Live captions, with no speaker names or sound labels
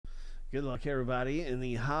Good luck, everybody, in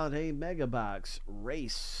the Holiday Mega Box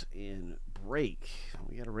race in break.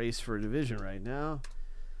 We got a race for a division right now.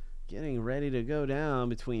 Getting ready to go down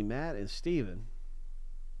between Matt and Steven.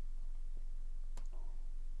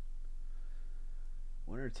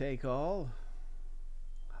 Winner take all.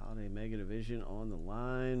 Holiday Mega Division on the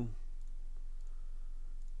line.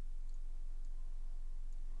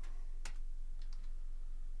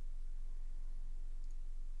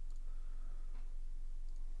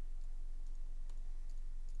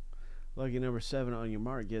 Lucky number 7 on your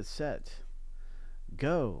mark. Get set.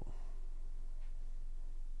 Go.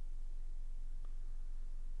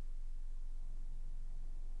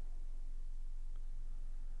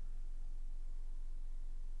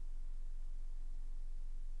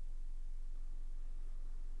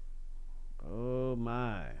 Oh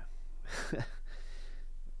my.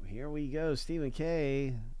 Here we go. Stephen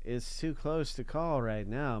K. It's too close to call right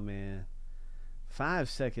now, man. 5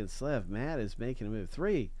 seconds left. Matt is making a move.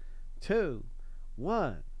 3, 2,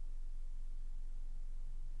 1.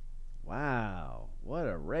 Wow, what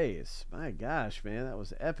a race. My gosh, man, that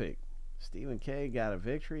was epic. Stephen K got a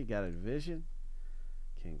victory, got a division.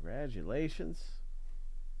 Congratulations.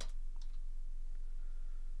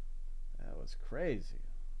 That was crazy.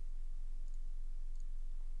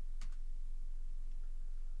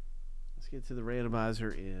 Let's get to the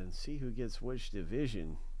randomizer and see who gets which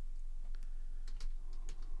division.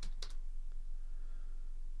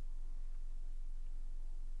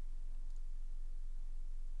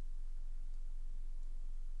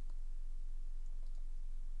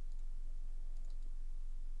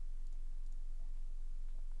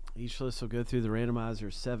 Each list will go through the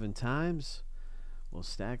randomizer 7 times. We'll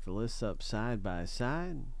stack the lists up side by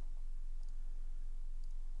side.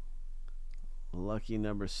 Lucky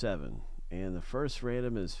number 7. And the first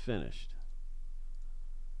random is finished.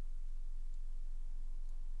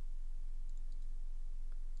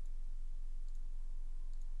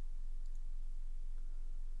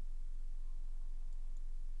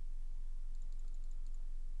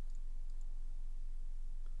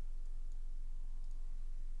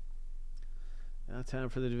 Now time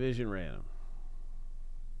for the division random.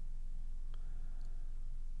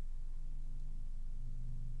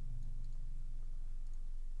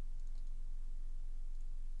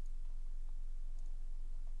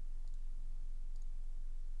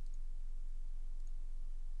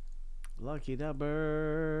 Lucky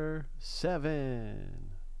number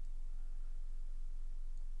 7.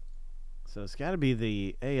 So it's got to be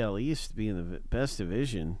the AL East being the best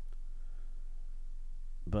division.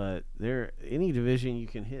 But any division you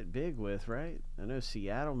can hit big with, right? I know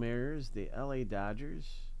Seattle Mariners, the LA Dodgers.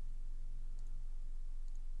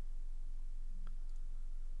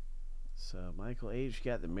 So Michael H.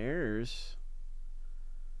 got the Mariners.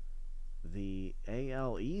 The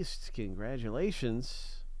AL East,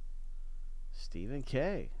 congratulations, Stephen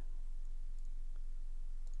K.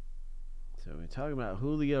 So we're talking about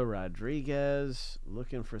Julio Rodriguez,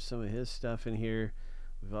 looking for some of his stuff in here.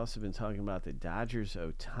 We've also been talking about the Dodgers,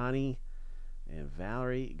 Ohtani, and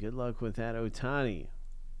Valerie. Good luck with that, Ohtani.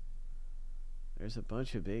 There's a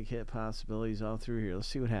bunch of big hit possibilities all through here. Let's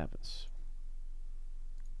see what happens.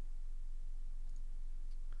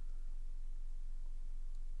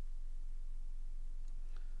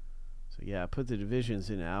 So, yeah, I put the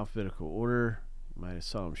divisions in alphabetical order. You might have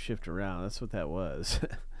saw them shift around. That's what that was.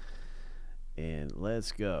 And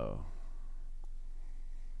let's go.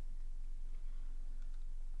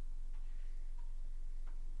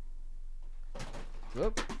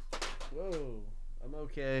 Whoop. Whoa. I'm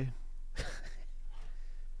okay.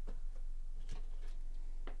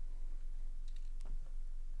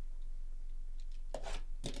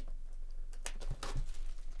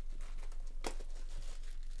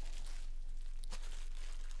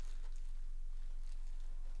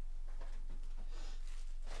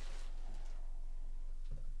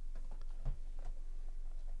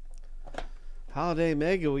 Holiday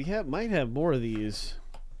Mega, we might have more of these.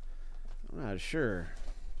 I'm not sure.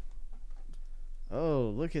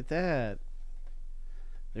 Oh, look at that.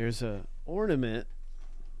 There's a ornament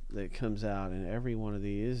that comes out in every one of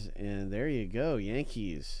these. And there you go,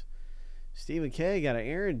 Yankees. Stephen K got an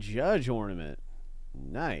Aaron Judge ornament.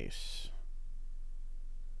 Nice.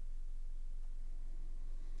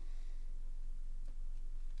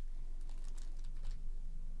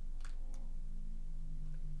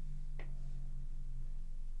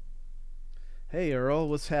 Hey, Earl,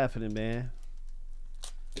 what's happening, man?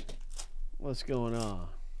 What's going on?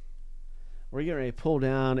 We're getting ready to pull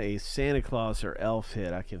down a Santa Claus or Elf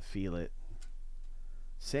hit. I can feel it.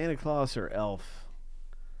 Santa Claus or Elf.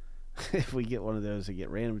 If we get one of those to get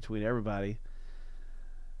random between everybody.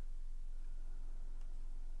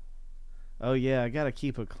 Oh yeah, I got to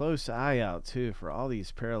keep a close eye out too for all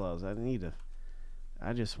these parallels.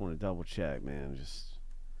 I just want to double check, man.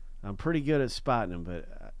 I'm pretty good at spotting them,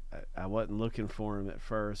 but I wasn't looking for them at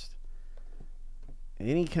first.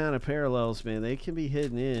 Any kind of parallels, man, they can be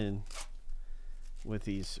hidden in with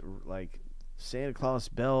these, like Santa Claus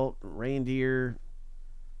belt, reindeer.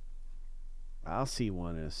 I'll see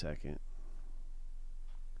one in a second.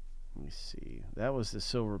 Let me see. That was the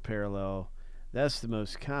silver parallel. That's the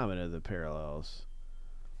most common of the parallels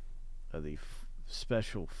of the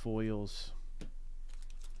special foils.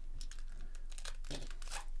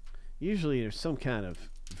 Usually there's some kind of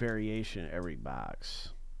variation in every box.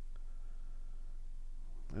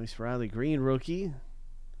 Nice Riley Green rookie.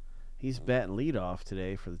 He's batting leadoff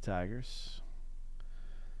today for the Tigers.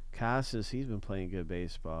 Casas, he's been playing good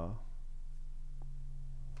baseball.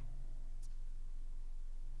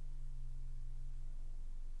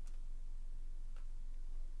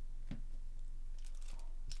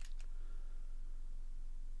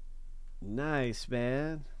 Nice,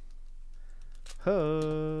 man.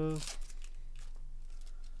 Ho.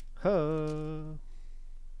 Ho.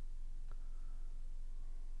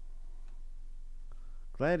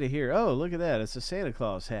 Glad to hear. Oh, look at that. It's a Santa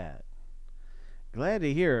Claus hat. Glad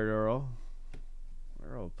to hear it, Earl.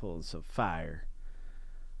 Earl pulling some fire.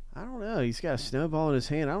 I don't know. He's got a snowball in his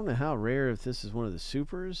hand. I don't know how rare if this is one of the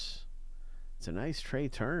supers. It's a nice Trey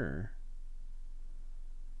Turner.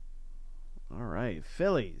 All right.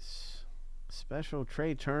 Phillies. Special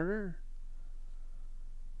Trey Turner.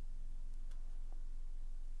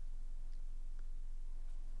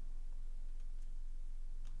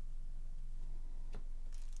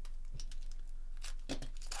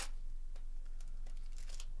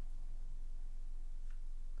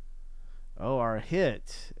 Oh, our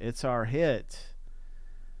hit. It's our hit.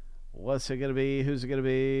 What's it going to be? Who's it going to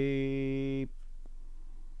be?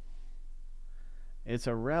 It's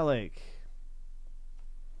a relic.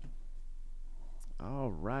 All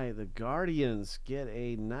right. The Guardians get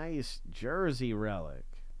a nice jersey relic.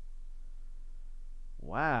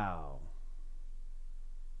 Wow.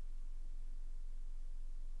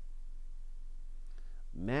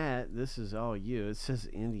 Matt, this is all you. It says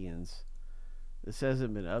Indians. This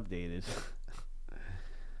hasn't been updated.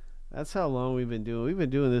 That's how long we've been doing. We've been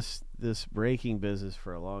doing this breaking business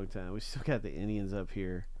for a long time. We still got the Indians up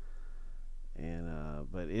here, and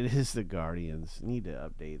but it is the Guardians. Need to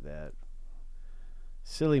update that.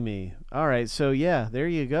 Silly me. All right, so yeah, there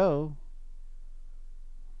you go.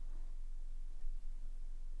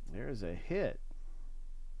 There's a hit.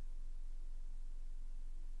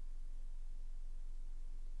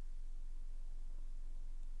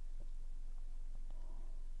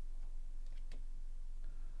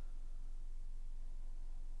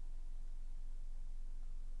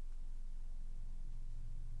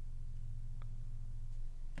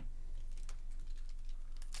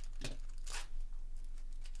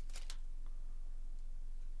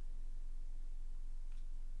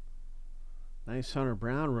 Nice Hunter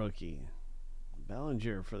Brown rookie.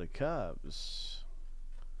 Bellinger for the Cubs.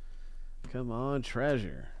 Come on,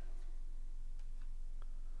 treasure.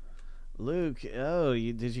 Luke, oh,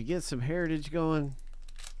 did you get some heritage going?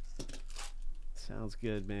 Sounds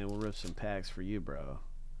good, man. We'll rip some packs for you, bro.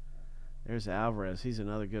 There's Alvarez. He's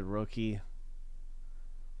another good rookie.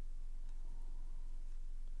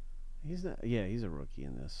 He's not. Yeah, he's a rookie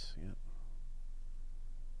in this. Yep.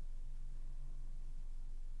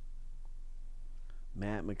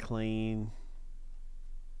 Matt McLean.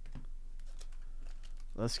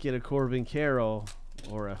 Let's get a Corbin Carroll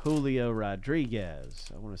or a Julio Rodriguez.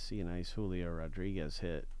 I want to see a nice Julio Rodriguez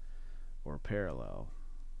hit or parallel.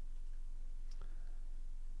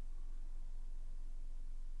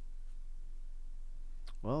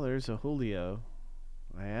 Well, there's a Julio.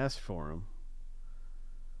 I asked for him,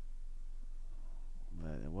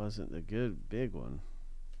 but it wasn't the good big one.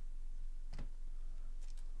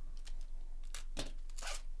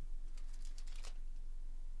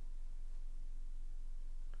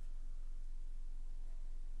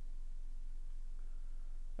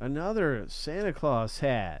 Another Santa Claus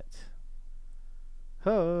hat.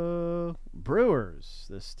 Ho! Brewers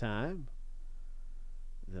this time.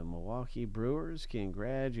 The Milwaukee Brewers,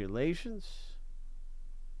 congratulations.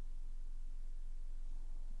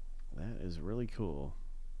 That is really cool.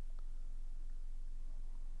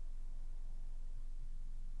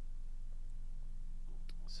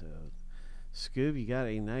 So, Scoob, you got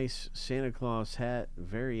a nice Santa Claus hat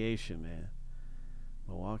variation, man.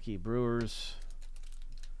 Milwaukee Brewers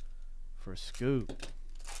for Scoop.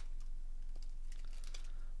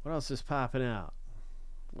 What else is popping out?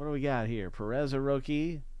 What do we got here? Perez a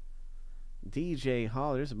rookie. DJ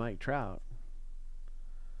Hall. There's a Mike Trout.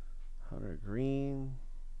 Hunter Green.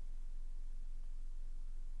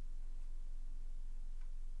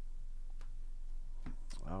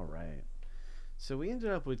 All right. So we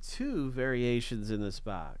ended up with 2 variations in this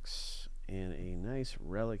box. And a nice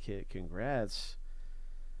relic hit. Congrats.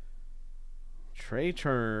 Trey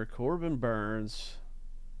Turner, Corbin Burns.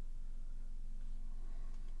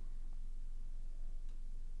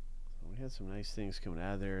 We had some nice things coming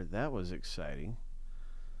out of there. That was exciting.